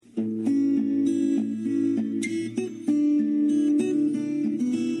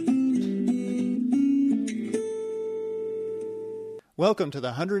Welcome to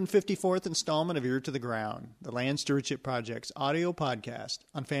the 154th installment of Ear to the Ground, the Land Stewardship Project's audio podcast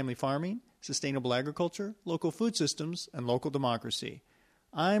on family farming, sustainable agriculture, local food systems, and local democracy.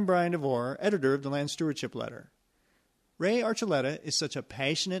 I'm Brian DeVore, editor of the Land Stewardship Letter. Ray Archuleta is such a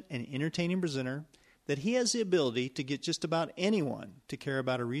passionate and entertaining presenter that he has the ability to get just about anyone to care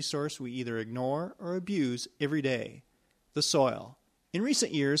about a resource we either ignore or abuse every day, the soil. In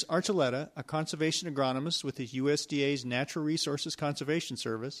recent years, Archuleta, a conservation agronomist with the USDA's Natural Resources Conservation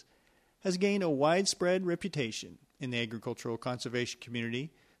Service, has gained a widespread reputation in the agricultural conservation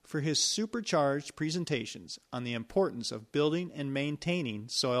community for his supercharged presentations on the importance of building and maintaining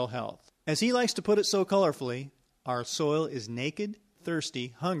soil health. As he likes to put it so colorfully, our soil is naked,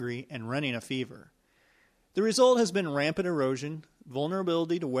 thirsty, hungry, and running a fever. The result has been rampant erosion,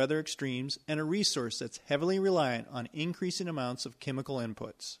 vulnerability to weather extremes, and a resource that's heavily reliant on increasing amounts of chemical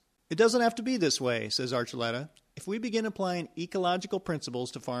inputs. It doesn't have to be this way, says Archuleta. If we begin applying ecological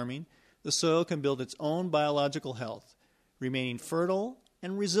principles to farming, the soil can build its own biological health, remaining fertile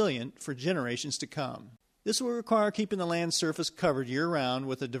and resilient for generations to come. This will require keeping the land surface covered year-round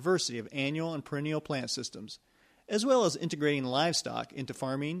with a diversity of annual and perennial plant systems, as well as integrating livestock into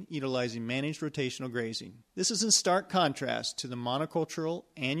farming utilizing managed rotational grazing. This is in stark contrast to the monocultural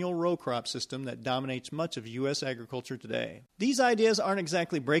annual row crop system that dominates much of U.S. agriculture today. These ideas aren't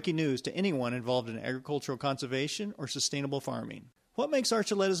exactly breaking news to anyone involved in agricultural conservation or sustainable farming. What makes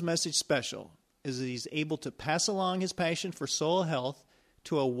Archuleta's message special is that he's able to pass along his passion for soil health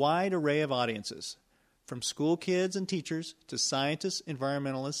to a wide array of audiences, from school kids and teachers to scientists,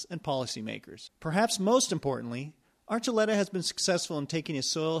 environmentalists, and policymakers. Perhaps most importantly, Archuleta has been successful in taking his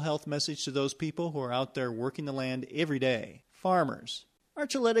soil health message to those people who are out there working the land every day, farmers.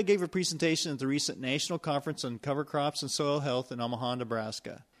 Archuleta gave a presentation at the recent National Conference on Cover Crops and Soil Health in Omaha,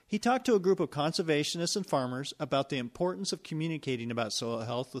 Nebraska. He talked to a group of conservationists and farmers about the importance of communicating about soil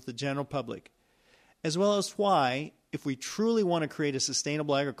health with the general public, as well as why, if we truly want to create a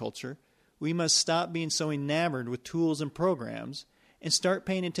sustainable agriculture, we must stop being so enamored with tools and programs and start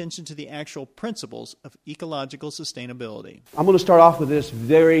paying attention to the actual principles of ecological sustainability. I'm going to start off with this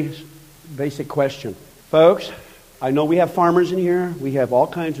very basic question. Folks, I know we have farmers in here. We have all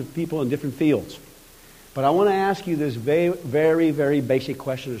kinds of people in different fields. But I want to ask you this very basic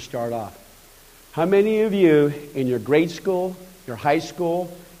question to start off. How many of you in your grade school, your high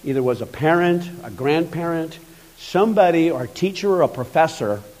school, either was a parent, a grandparent, somebody or a teacher or a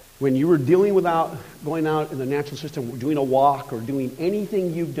professor, when you were dealing with going out in the natural system, doing a walk or doing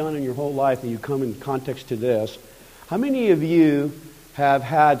anything you've done in your whole life, and you come in context to this, how many of you have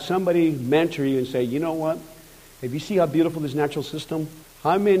had somebody mentor you and say, you know what, have you seen how beautiful this natural system?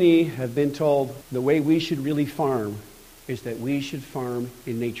 How many have been told the way we should really farm is that we should farm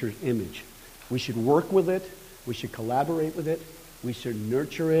in nature's image? We should work with it, we should collaborate with it, we should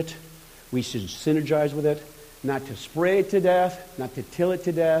nurture it, we should synergize with it, not to spray it to death, not to till it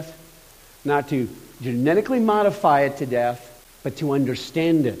to death, not to genetically modify it to death, but to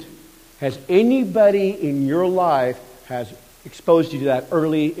understand it. Has anybody in your life has exposed you to that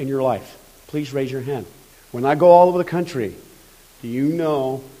early in your life? Please raise your hand. When I go all over the country, do you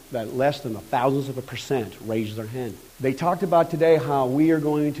know that less than 0.000% raise their hand? They talked about today how we are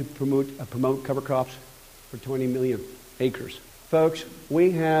going to promote cover crops for 20 million acres. Folks,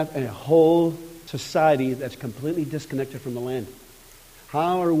 we have a whole society that's completely disconnected from the land.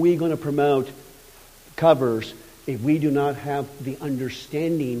 How are we going to promote covers if we do not have the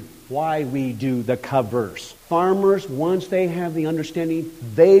understanding why we do the covers? Farmers, once they have the understanding,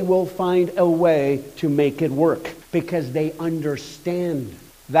 they will find a way to make it work because they understand.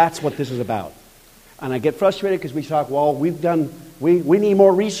 That's what this is about. And I get frustrated because we talk, well, we need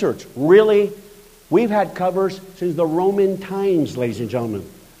more research. Really? We've had covers since the Roman times, ladies and gentlemen.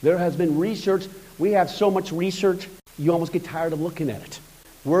 There has been research. We have so much research, you almost get tired of looking at it.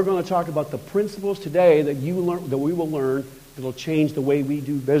 We're going to talk about the principles today that we will learn that will change the way we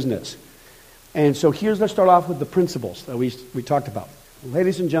do business. And so let's start off with the principles that we talked about.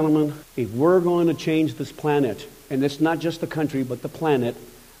 Ladies and gentlemen, if we're going to change this planet, and it's not just the country, but the planet,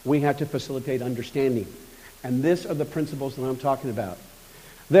 we have to facilitate understanding. And these are the principles that I'm talking about.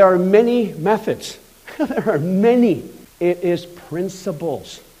 There are many methods. There are many. It is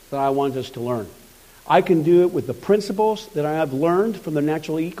principles that I want us to learn. I can do it with the principles that I have learned from the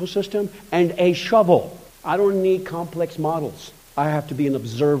natural ecosystem and a shovel. I don't need complex models. I have to be an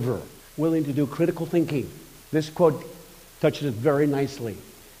observer, willing to do critical thinking. This quote touches it very nicely.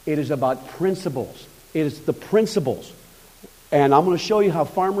 It is about principles. It is the principles. And I'm going to show you how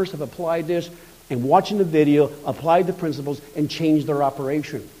farmers have applied this and watching the video, applied the principles and changed their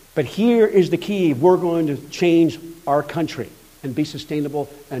operation. But here is the key if we're going to change our country. and be sustainable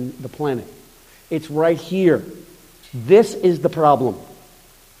and the planet. It's right here. This is the problem,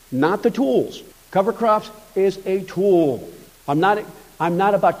 not the tools. Cover crops is a tool. I'm not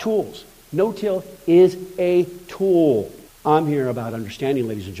about tools. No-till is a tool. I'm here about understanding,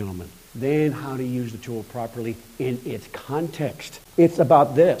 ladies and gentlemen, then how to use the tool properly in its context. It's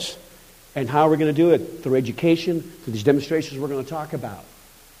about this. And how we're going to do it through education, through these demonstrations we're going to talk about.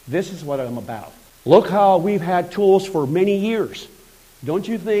 This is what I'm about. Look how we've had tools for many years. Don't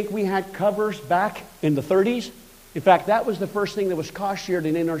you think we had covers back in the 30s? In fact, that was the first thing that was cost-shared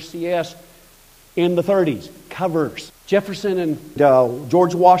in NRCS in the 30s. Covers. Jefferson and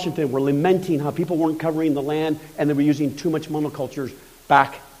George Washington were lamenting how people weren't covering the land and they were using too much monocultures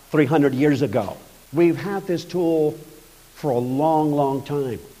back 300 years ago. We've had this tool for a long, long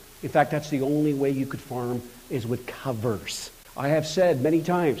time. In fact, that's the only way you could farm is with covers. I have said many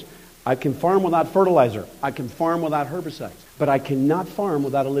times, I can farm without fertilizer. I can farm without herbicides. But I cannot farm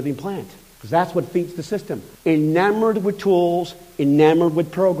without a living plant. Because that's what feeds the system. Enamored with tools, enamored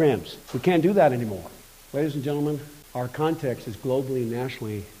with programs. We can't do that anymore. Ladies and gentlemen, our context is globally and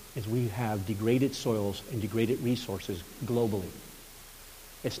nationally as we have degraded soils and degraded resources globally.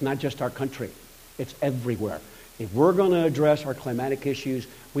 It's not just our country. It's everywhere. If we're going to address our climatic issues,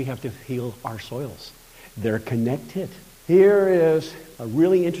 we have to heal our soils. They're connected. Here is a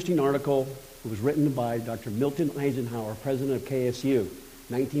really interesting article. It was written by Dr. Milton Eisenhower, president of KSU,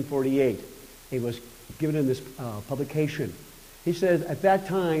 1948. It was given in this publication. He says at that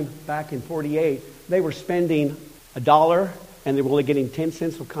time, back in 48, they were spending $1 and they were only getting 10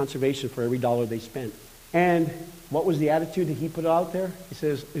 cents of conservation for every dollar they spent. And what was the attitude that he put out there? He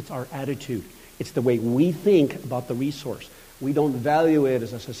says, it's our attitude. It's the way we think about the resource. We don't value it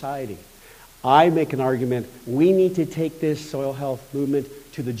as a society. I make an argument, we need to take this soil health movement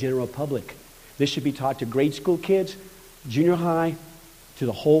to the general public. This should be taught to grade school kids, junior high, to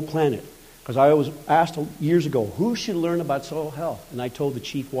the whole planet. Because I was asked years ago, who should learn about soil health? And I told the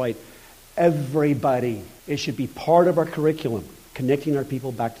Chief White, everybody. It should be part of our curriculum, connecting our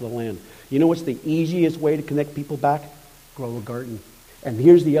people back to the land. You know what's the easiest way to connect people back? Grow a garden. And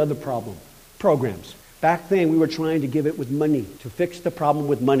here's the other problem. Programs. Back then, we were trying to give it with money, to fix the problem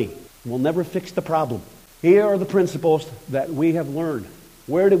with money. We'll never fix the problem. Here are the principles that we have learned.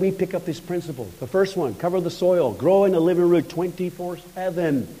 Where do we pick up these principles? The first one, cover the soil, grow in a living root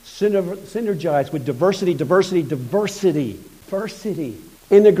 24/7. Synergize with diversity.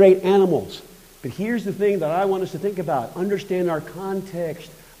 Integrate animals. But here's the thing that I want us to think about. Understand our context.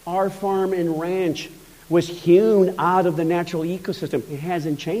 Our farm and ranch was hewn out of the natural ecosystem. It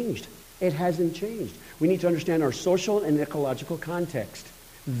hasn't changed. It hasn't changed. We need to understand our social and ecological context.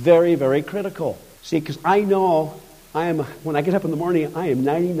 Very, very critical. See, because I know when I get up in the morning, I am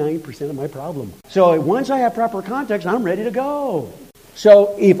 99% of my problem. So once I have proper context, I'm ready to go.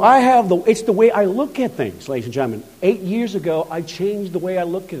 So if I have it's the way I look at things, ladies and gentlemen. 8 years ago, I changed the way I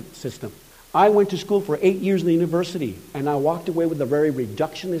look at the system. I went to school for 8 years in the university, and I walked away with a very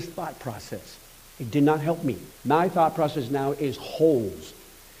reductionist thought process. It did not help me. My thought process now is wholes.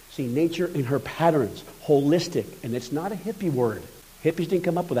 See, nature in her patterns, holistic, and it's not a hippie word. Hippies didn't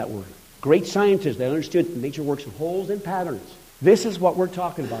come up with that word. Great scientists, they understood that nature works in wholes and patterns. This is what we're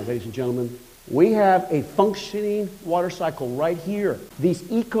talking about, ladies and gentlemen. We have a functioning water cycle right here. These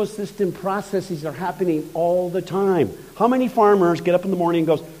ecosystem processes are happening all the time. How many farmers get up in the morning and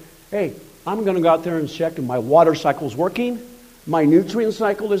goes, hey, I'm going to go out there and check if my water cycle is working, my nutrient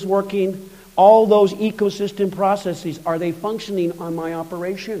cycle is working, all those ecosystem processes, are they functioning on my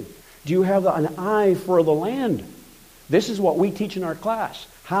operation? Do you have an eye for the land? This is what we teach in our class,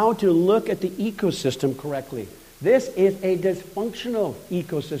 how to look at the ecosystem correctly. This is a dysfunctional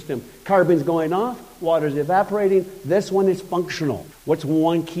ecosystem. Carbon's going off, water's evaporating. This one is functional. What's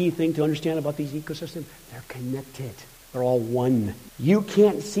one key thing to understand about these ecosystems? They're connected. They're all one. You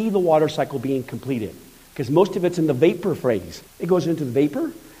can't see the water cycle being completed because most of it's in the vapor phase. It goes into the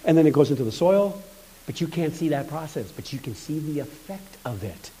vapor, and then it goes into the soil, but you can't see that process, but you can see the effect of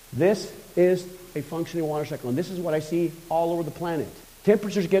it. This is a functioning water cycle, and this is what I see all over the planet.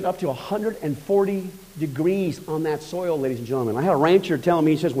 Temperatures get up to 140 degrees on that soil, ladies and gentlemen. I had a rancher telling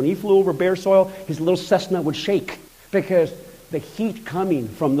me, he says when he flew over bare soil, his little Cessna would shake because the heat coming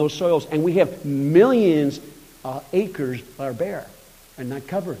from those soils, and we have millions of acres that are bare and not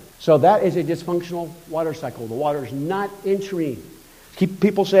covered. So that is a dysfunctional water cycle. The water is not entering.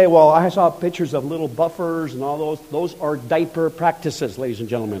 People say, well, I saw pictures of little buffers and all those. Those are diaper practices, ladies and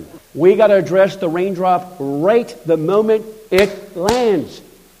gentlemen. We got to address the raindrop right the moment it lands.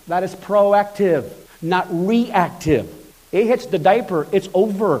 That is proactive, not reactive. It hits the diaper, it's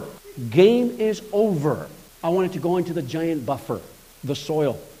over. Game is over. I want it to go into the giant buffer, the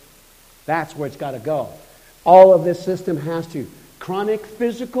soil. That's where it's got to go. All of this system has to. Chronic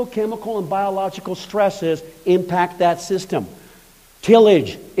physical, chemical, and biological stresses impact that system.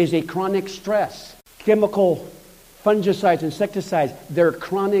 Tillage is a chronic stress. Chemical fungicides, insecticides, they're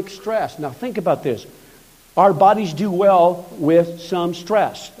chronic stress. Now think about this. Our bodies do well with some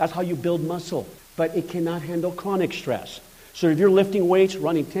stress. That's how you build muscle. But it cannot handle chronic stress. So if you're lifting weights,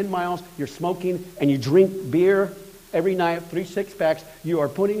 running 10 miles, you're smoking, and you drink beer every night, 3 6-packs, you are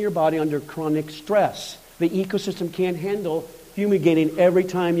putting your body under chronic stress. The ecosystem can't handle fumigating every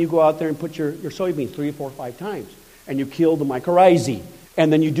time you go out there and put your soybeans 3, 4, 5 times. And you kill the mycorrhizae.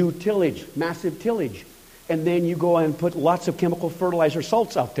 And then you do tillage, massive tillage. And then you go and put lots of chemical fertilizer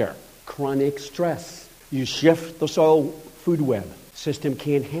salts out there. Chronic stress. You shift the soil food web. System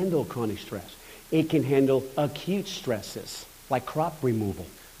can't handle chronic stress. It can handle acute stresses, like crop removal.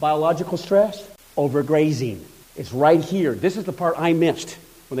 Biological stress, overgrazing. It's right here. This is the part I missed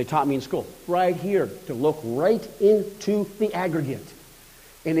when they taught me in school. Right here, to look right into the aggregate.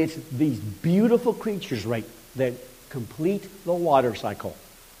 And it's these beautiful creatures, right, that complete the water cycle.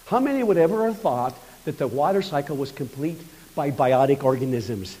 How many would ever have thought that the water cycle was complete by biotic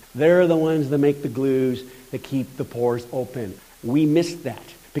organisms? They're the ones that make the glues that keep the pores open. We miss that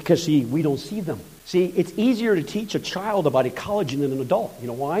because, see, we don't see them. See, it's easier to teach a child about ecology than an adult. You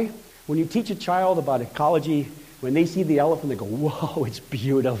know why? When you teach a child about ecology, when they see the elephant, they go, whoa, it's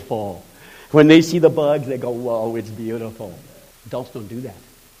beautiful. When they see the bugs, they go, whoa, it's beautiful. Adults don't do that.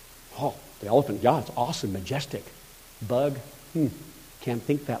 Oh, the elephant, yeah, it's awesome, majestic. Bug, can't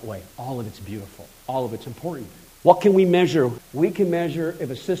think that way. All of it's beautiful. All of it's important. What can we measure? We can measure if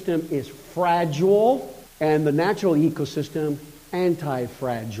a system is fragile and the natural ecosystem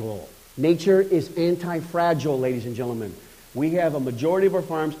anti-fragile. Nature is anti-fragile, ladies and gentlemen. We have a majority of our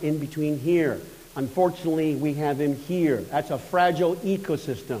farms in between here. Unfortunately, we have them here. That's a fragile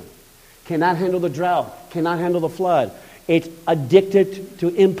ecosystem. Cannot handle the drought. Cannot handle the flood. It's addicted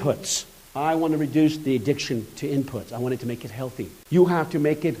to inputs. I want to reduce the addiction to inputs. I want it to make it healthy. You have to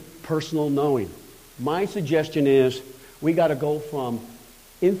make it personal knowing. My suggestion is we got to go from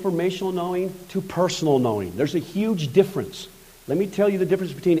informational knowing to personal knowing. There's a huge difference. Let me tell you the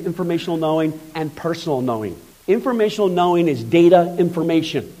difference between informational knowing and personal knowing. Informational knowing is data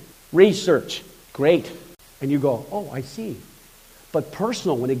information. Research. Great. And you go, oh, I see. But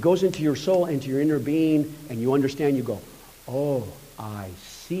personal, when it goes into your soul, into your inner being, and you understand, you go, oh, I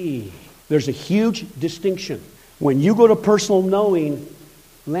see. There's a huge distinction. When you go to personal knowing,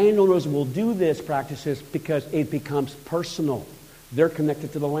 landowners will do this practices because it becomes personal. They're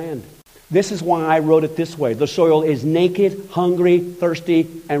connected to the land. This is why I wrote it this way. The soil is naked, hungry, thirsty,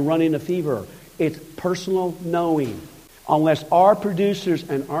 and running a fever. It's personal knowing. Unless our producers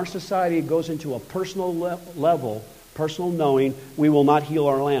and our society goes into a personal level, personal knowing, we will not heal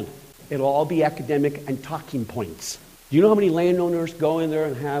our land. It'll all be academic and talking points. Do you know how many landowners go in there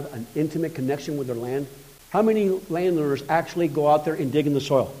and have an intimate connection with their land? How many landowners actually go out there and dig in the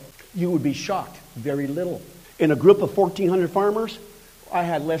soil? You would be shocked. Very little. In a group of 1,400 farmers, I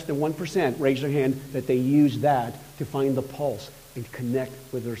had less than 1% raise their hand that they use that to find the pulse and connect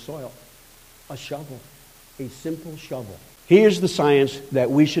with their soil. A shovel. A simple shovel. Here's the science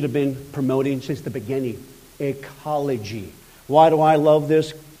that we should have been promoting since the beginning. Ecology. Why do I love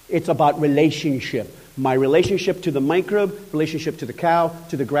this? It's about relationship. My relationship to the microbe, relationship to the cow,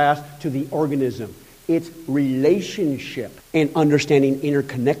 to the grass, to the organism. It's relationship and understanding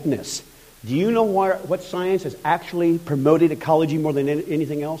interconnectedness. Do you know what science has actually promoted ecology more than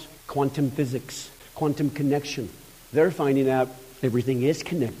anything else? Quantum physics, quantum connection. They're finding out everything is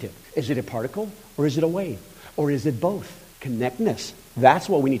connected. Is it a particle or is it a wave? Or is it both? Connectedness. That's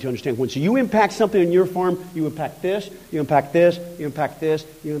what we need to understand. When you impact something in your farm, you impact this, you impact this, you impact this,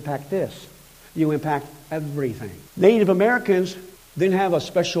 you impact this. You impact everything. Native Americans didn't have a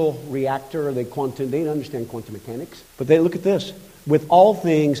special reactor. They didn't understand quantum mechanics. But they look at this. With all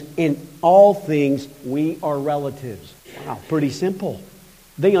things, in all things, we are relatives. Wow, pretty simple.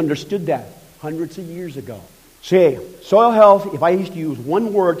 They understood that hundreds of years ago. See, soil health, if I used to use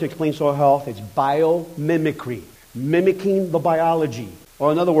one word to explain soil health, it's biomimicry. Mimicking the biology.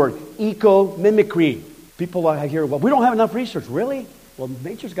 Or another word, eco-mimicry. People I hear, well, we don't have enough research. Really? Well,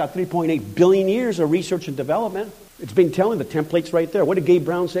 nature's got 3.8 billion years of research and development. It's been telling the template's right there. What did Gabe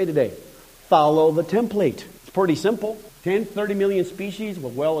Brown say today? Follow the template. It's pretty simple. 10, 30 million species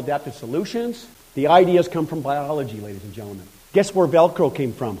with well-adapted solutions. The ideas come from biology, ladies and gentlemen. Guess where Velcro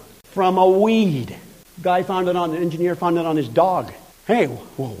came from? From a weed. An engineer found it on his dog. Hey,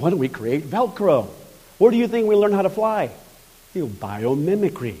 well, why don't we create Velcro? Where do you think we learn how to fly?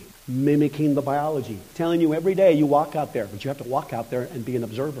 Biomimicry. Mimicking the biology. Telling you every day you walk out there, but you have to walk out there and be an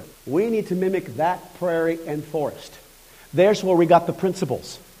observer. We need to mimic that prairie and forest. There's where we got the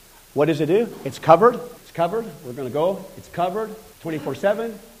principles. What does it do? It's covered. It's covered. We're going to go. It's covered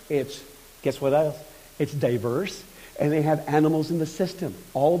 24/7. It's, guess what else? It's diverse. And they have animals in the system.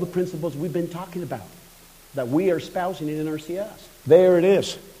 All the principles we've been talking about that we are espousing in NRCS. There it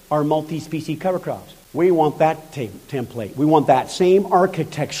is, our multi-species cover crops. We want that template. We want that same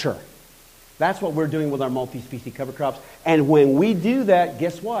architecture. That's what we're doing with our multi-species cover crops. And when we do that,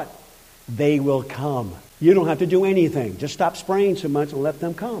 guess what? They will come. You don't have to do anything. Just stop spraying so much and let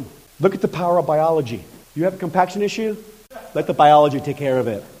them come. Look at the power of biology. You have a compaction issue? Let the biology take care of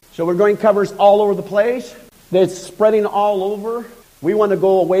it. So we're growing covers all over the place. It's spreading all over. We want to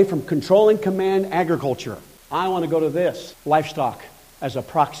go away from control and command agriculture. I want to go to this, livestock, as a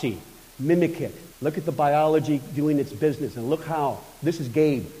proxy. Mimic it. Look at the biology doing its business. And look how, this is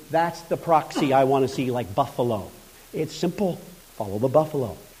Gabe. That's the proxy I want to see, like buffalo. It's simple. Follow the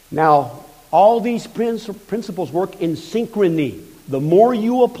buffalo. Now, all these principles work in synchrony. The more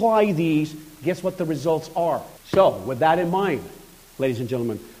you apply these, guess what the results are? So, with that in mind, ladies and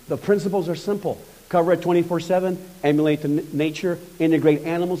gentlemen, the principles are simple. Cover it 24/7, emulate the nature, integrate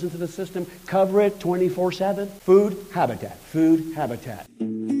animals into the system, cover it 24/7. Food, habitat. Food, habitat.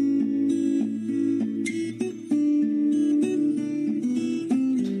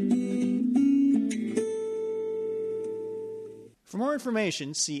 For more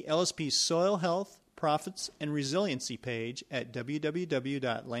information, see LSP's Soil Health, Profits, and Resiliency page at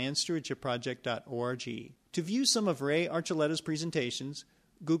www.landstewardshipproject.org. To view some of Ray Archuleta's presentations,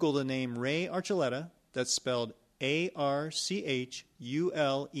 Google the name Ray Archuleta, that's spelled Archuleta.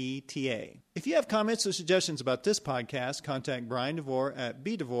 If you have comments or suggestions about this podcast, contact Brian DeVore at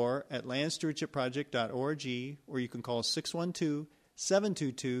bdevore@landstewardshipproject.org, or you can call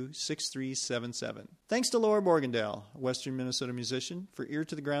 612-722-6377. Thanks to Laura Borgendale, a Western Minnesota musician, for Ear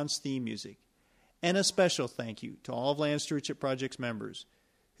to the Ground's theme music. And a special thank you to all of Land Stewardship Project's members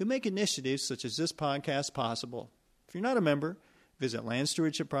who make initiatives such as this podcast possible. If you're not a member, visit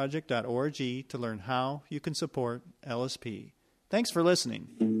landstewardshipproject.org to learn how you can support LSP. Thanks for listening.